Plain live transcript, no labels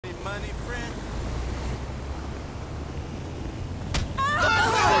any friends?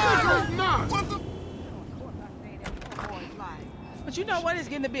 What the? But you know what? It's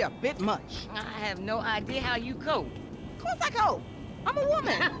getting to be a bit much. I have no idea how you cope. Of course I go. I'm a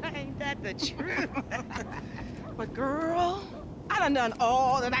woman. Ain't that the truth? But girl, I done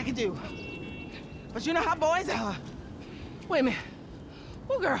all that I can do. But you know how boys are. Wait a minute.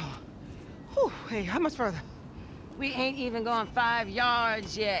 Oh, girl. Whew, hey, how much further? We ain't even gone 5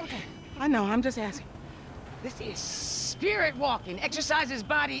 yards yet. Okay, I know, I'm just asking. This is spirit walking. Exercises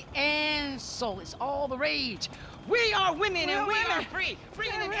body and soul. It's all the rage. We are women and we are free. Free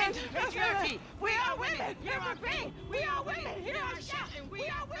in the end of patriarchy. We are women. You are free. We are women. Here are shouting. We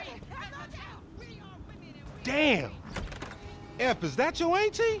are women. Have no doubt. We are women and we Damn. F, is that your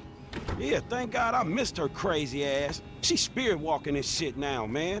auntie? Yeah, thank God I missed her crazy ass. She's spirit walking this shit now,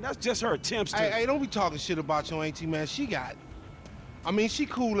 man. That's just her attempts to... Hey, don't be talking shit about your auntie, man. She she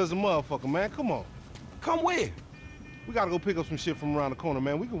cool as a motherfucker, man. Come on. Come where? We gotta go pick up some shit from around the corner,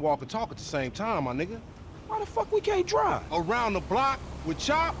 man. We can walk and talk at the same time, my nigga. Why the fuck we can't drive? Around the block with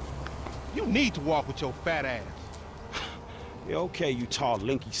Chop? You need to walk with your fat ass. Yeah, okay, you tall,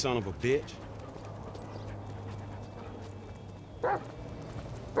 linky son of a bitch.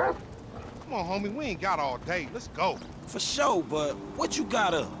 Come on, homie, we ain't got all day. Let's go. For sure, but what you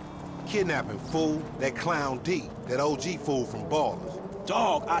got up? Kidnapping, fool. That clown D. That OG fool from Ballers.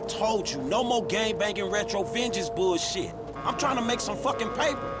 Dog, I told you, no more gang-banging retro vengeance bullshit. I'm trying to make some fucking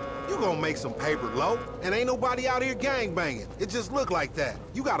paper. You gonna make some paper, low, and ain't nobody out here gang-banging. It just look like that.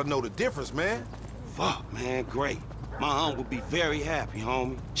 You gotta know the difference, man. Fuck, man, great. My aunt would be very happy,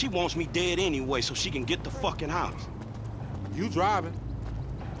 homie. She wants me dead anyway so she can get the fucking house. You driving.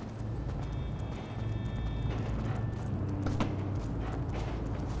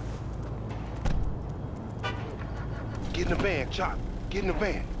 Get in the van, Chop. Get in the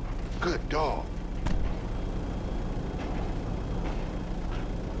van. Good dog.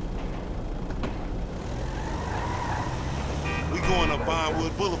 We going up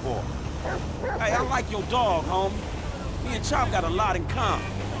Vinewood Boulevard. Hey, I like your dog, homie. Me and Chop got a lot in common.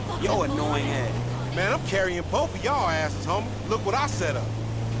 Yo annoying ass. Man, I'm carrying both of y'all asses, homie. Look what I set up.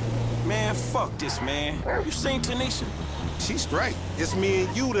 Man, fuck this, man. You seen Tanisha? She straight. It's me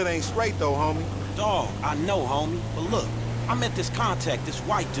and you that ain't straight, though, homie. Dog, I know, homie. But look, I met this contact, this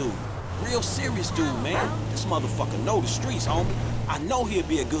white dude. Real serious dude, man. This motherfucker know the streets, homie. I know he'll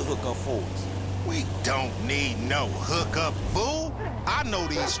be a good hookup for us. We don't need no hookup, fool. I know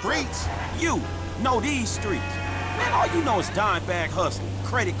these streets. You know these streets. Man, all you know is dime bag hustling,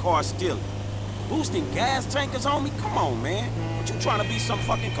 credit card stealing, boosting gas tankers, homie. Come on, man. What, you trying to be some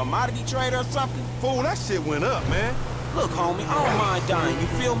fucking commodity trader or something? Fool, that shit went up, man. Look, homie, I don't mind dying, you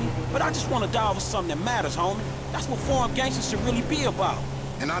feel me? But I just want to die over something that matters, homie. That's what foreign gangsters should really be about.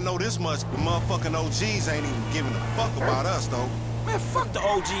 And I know this much, the motherfucking OGs ain't even giving a fuck about us, though. Man, fuck the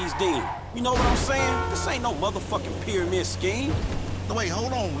OGs then. You know what I'm saying? This ain't no motherfucking pyramid scheme. No, wait,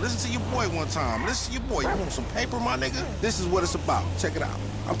 hold on. Listen to your boy one time. Listen to your boy. You want some paper, my nigga? This is what it's about. Check it out.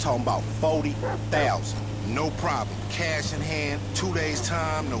 I'm talking about 40,000. No problem. Cash in hand, 2 days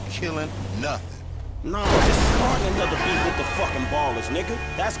time, no killing, nothing. No, just starting another beef with the fucking ballers, nigga.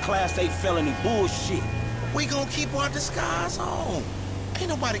 That's Class A felony bullshit. We gonna keep our disguise on. Ain't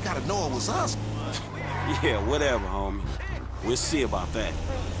nobody gotta know it was us. Yeah, whatever, homie. We'll see about that.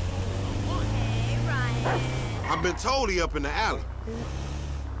 I've been told he up in the alley.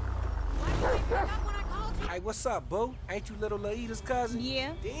 Hey, what's up, boo? Ain't you little Laida's cousin?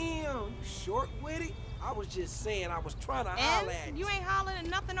 Yeah. Damn, you short with it? I was just saying I was trying to holler at you ain't hollering at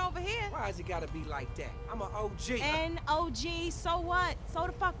nothing over here. Why has it gotta be like that? I'm an OG. And OG, so what? So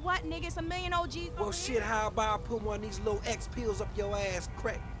the fuck what, nigga? It's a million OGs Well, over shit, here. how about I put one of these little X pills up your ass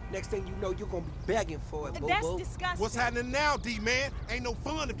crack? Next thing you know, you're gonna be begging for it, boo-boo. That's disgusting. What's happening now, D-man? Ain't no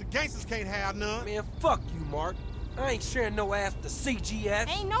fun if the gangsters can't have none. Man, fuck you, Mark. I ain't sharing no ass to CGS.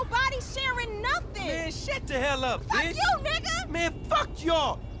 Ain't nobody sharing nothing. Man, shut the hell up, fuck bitch. you, nigga. Man, fuck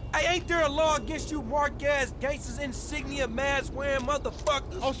y'all. Hey, ain't there a law against you mark-ass gangsters, insignia, mask-wearing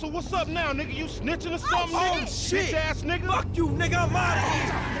motherfuckers? Oh, so what's up now, nigga? You snitching or something, Oh, nigga? shit. Bitch-ass nigga. Fuck you, nigga. I'm out of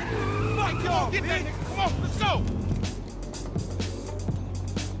here. Fuck y'all, Get that bitch. nigga. Come on, let's go.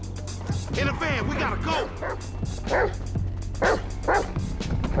 In the van, we gotta go.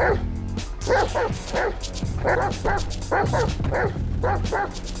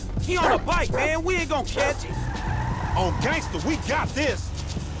 He on a bike, man. We ain't gonna catch him. On gangster, we got this.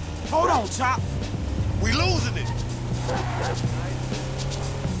 Hold on, Chop. We losing it.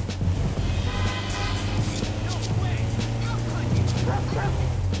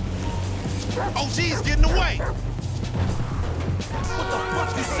 OG's getting away. What the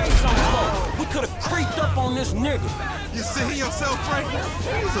fuck you say something could have creeped up on this nigga. You see yourself, Frankie?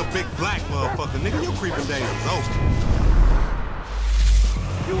 He's a big black motherfucker, nigga. Your creeping days is over.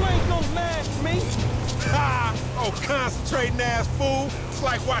 You ain't gonna mash me. Ha! Oh, concentrating ass fool. It's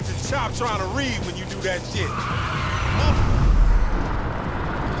like watching Chop trying to read when you do that shit.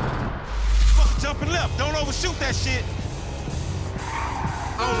 Fucking jumping left. Don't overshoot that shit.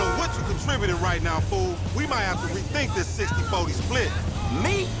 I don't know what you contributed right now, fool. We might have to rethink this 60-40 split.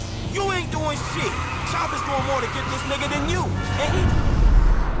 Me? You ain't doing shit. Chop is doing more to get this nigga than you. And he...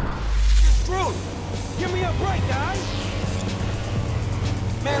 It's true. Give me a break, guys.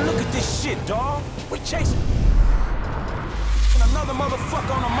 Man, look at this shit, dawg. We chasing... And another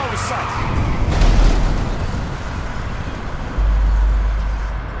motherfucker on a motorcycle.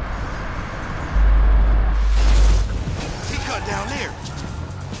 He cut down there.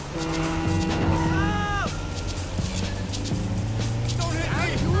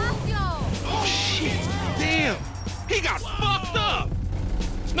 Oh, shit. Damn. He got fucked up.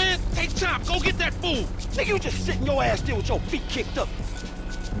 Man, hey, Chop, go get that fool. Nigga, you just sitting your ass there with your feet kicked up.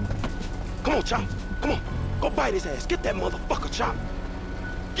 Come on, Chop. Come on. Go bite his ass. Get that motherfucker, Chop.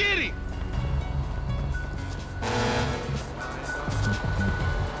 Get him.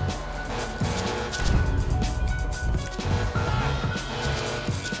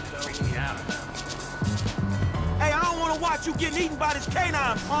 Hey, I don't want to watch you getting eaten by this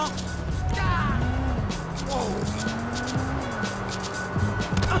canine, punk. Whoa.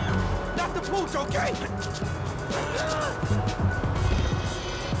 Not the pooch, okay?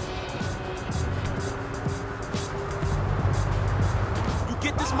 You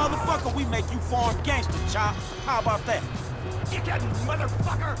get this motherfucker, we make you foreign gangster, Chop. How about that? Get that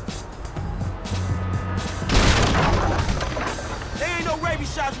motherfucker! There ain't no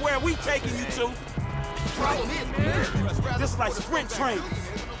rabies shots where we taking you to. This is like sprint training.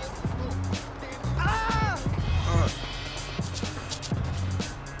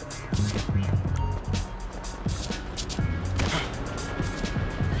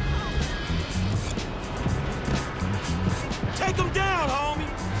 Take him down, homie.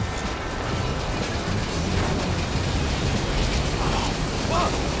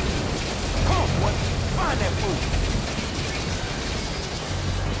 Fuck. Come on, boy. Find that fool.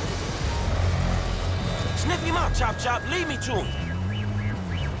 Sniff him out, Chop Chop. Lead me to him.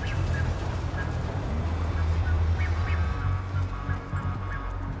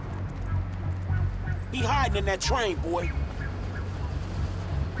 He hiding in that train, boy.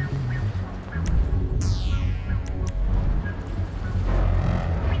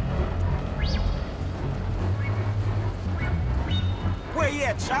 Where he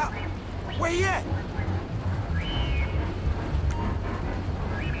at, Chop? Where he at?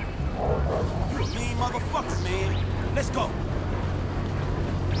 You a mean motherfucker, man. Let's go.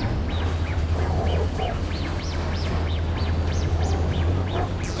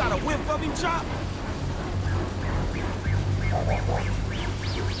 You got a whiff of him, Chop?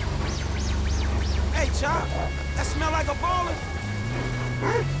 Hey, Chop. That smell like a baller?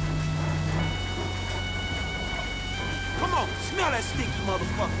 Come on, smell that stinky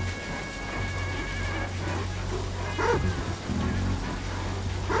motherfucker.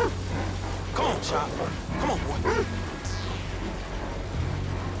 Come on, Chop. Come on, boy.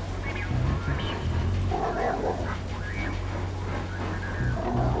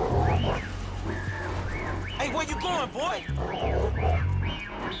 Hey, where you going, boy?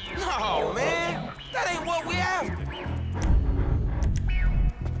 No, man. That ain't what we after.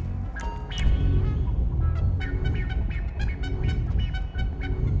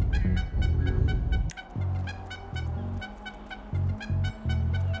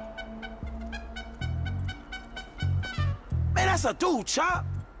 Man, that's a dude, Chop.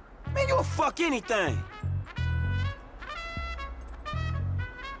 Man, you'll fuck anything.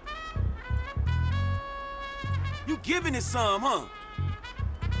 You giving it some, huh?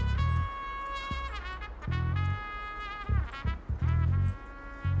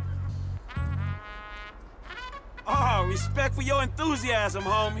 Oh, respect for your enthusiasm,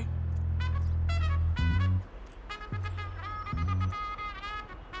 homie.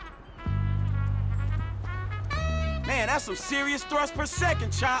 Man, that's some serious thrust per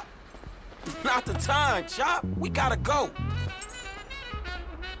second, Chop. Not the time, Chop. We gotta go.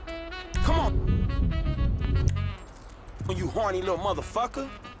 Come on. You horny little motherfucker.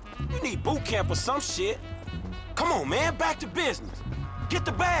 You need boot camp or some shit. Come on, man. Back to business. Get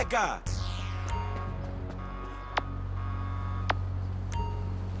the bad guy.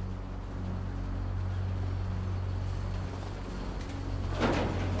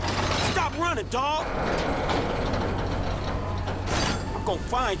 Stop running, dog. I'm gonna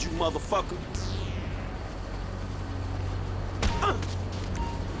find you, motherfucker.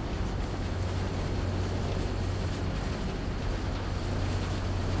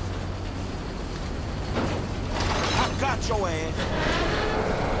 I got your ass.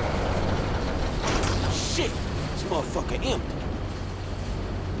 Shit, this motherfucker empty.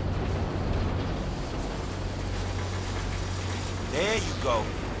 There you go.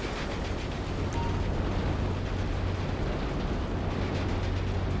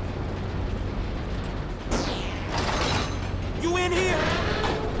 You in here?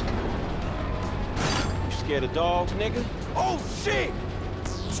 You scared of dogs, nigga? Oh, shit!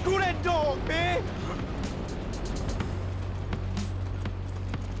 Screw that dog, man!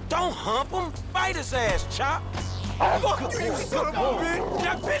 Don't hump him. Bite his ass, Chop. Fuck you, son of a bitch!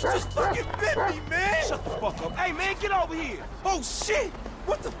 That bitch just fucking bit me, man! Shut the fuck up. Hey, man, get over here. Oh, shit!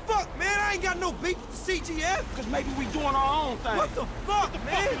 What the fuck, man? I ain't got no beef with the CGF. Because maybe we doing our own thing. What the fuck,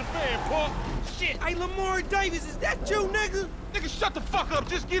 man? Fuck the fan, Punk. Shit. Hey, Lamar Davis, is that you, nigga? Nigga, shut the fuck up.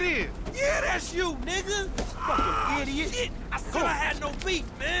 Just get in. Yeah, that's you, nigga. Fucking idiot. Shit, I said I had no beef,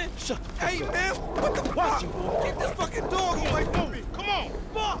 man. Shut the fuck Hey, up. man, what the fuck? Get this fucking dog away from me. Come on.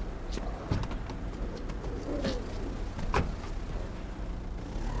 Fuck.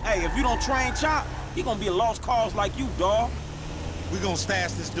 Hey, if you don't train Chop, he gonna be a lost cause like you, dawg. We gonna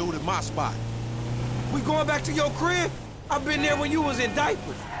stash this dude at my spot. We going back to your crib? I've been there when you was in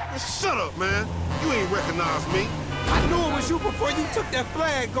diapers. Shut up, man. You ain't recognize me. I knew it was you before you took that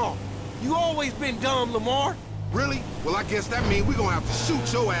flag off. You always been dumb, Lamar. Really? Well, I guess that means we gonna have to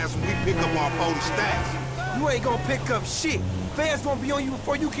shoot your ass when we pick up our 40 stacks. You ain't gonna pick up shit. Fans gonna be on you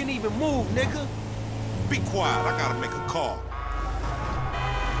before you can even move, nigga. Be quiet. I gotta make a call.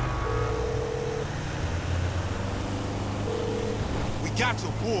 We got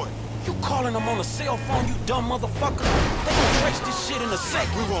your boy. You calling him on a cell phone, you dumb motherfucker? They gonna trace this shit in a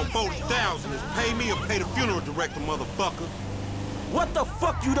second. We want 40,000. Is pay me or pay the funeral director, motherfucker. What the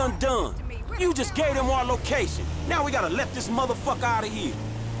fuck you done? You just gave them our location. Now we gotta let this motherfucker out of here.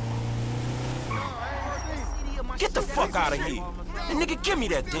 Get the fuck out of here. And nigga, give me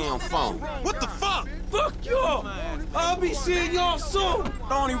that damn phone. What the fuck? Fuck y'all. I'll be seeing y'all soon.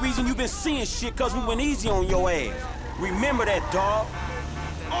 The only reason you been seeing shit cause we went easy on your ass. Remember that, dog.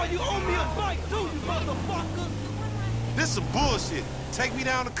 Oh, you owe me a bite too, you motherfucker. This some bullshit. Take me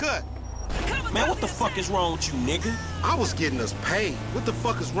down the cut. Man, what the fuck is wrong with you, nigga? I was getting us paid. What the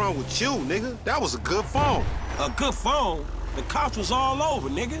fuck is wrong with you, nigga? That was a good phone. A good phone? The cops was all over,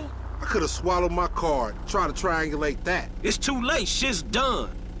 nigga. I could have swallowed my card. Try to triangulate that. It's too late, shit's done.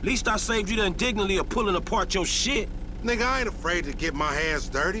 At least I saved you the indignity of pulling apart your shit. Nigga, I ain't afraid to get my hands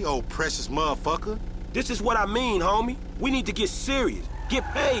dirty, old precious motherfucker. This is what I mean, homie. We need to get serious. Get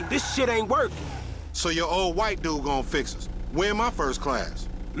paid. This shit ain't working. So your old white dude gonna fix us. We're in my first class.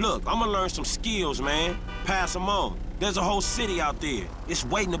 Look, I'm gonna learn some skills, man. Pass them on. There's a whole city out there. It's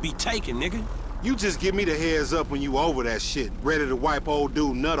waiting to be taken, nigga. You just give me the heads up when you over that shit, ready to wipe old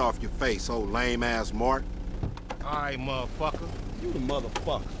dude nut off your face, old lame-ass Mark. All right, motherfucker. You the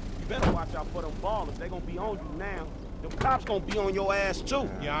motherfucker. You better watch out for them ballers. They gonna be on you now. Them cops gonna be on your ass, too.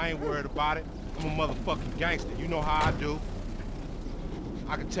 Yeah, I ain't worried about it. I'm a motherfucking gangster. You know how I do.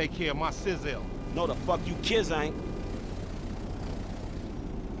 I can take care of my sizzle. No, the fuck you kids ain't.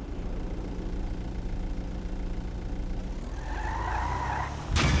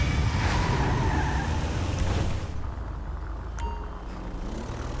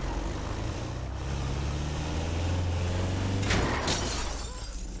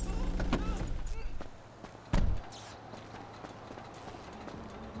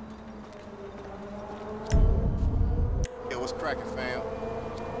 What's cracking, fam?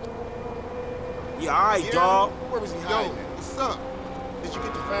 Yeah, all right, Yeah? dawg. Where was he hiding at? What's up? Did you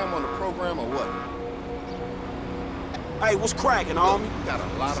get the fam on the program or what? Hey, what's cracking, homie? We got a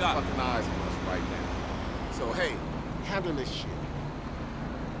lot of fucking eyes on us right now. So, hey, handle this shit.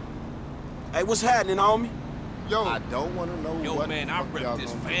 Hey, what's happening, homie? Yo, I don't want to know Yo, what man, the I fuck y'all rep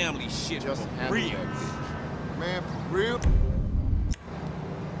this gonna do. family shit Just for handle real. that bitch. Man, for real?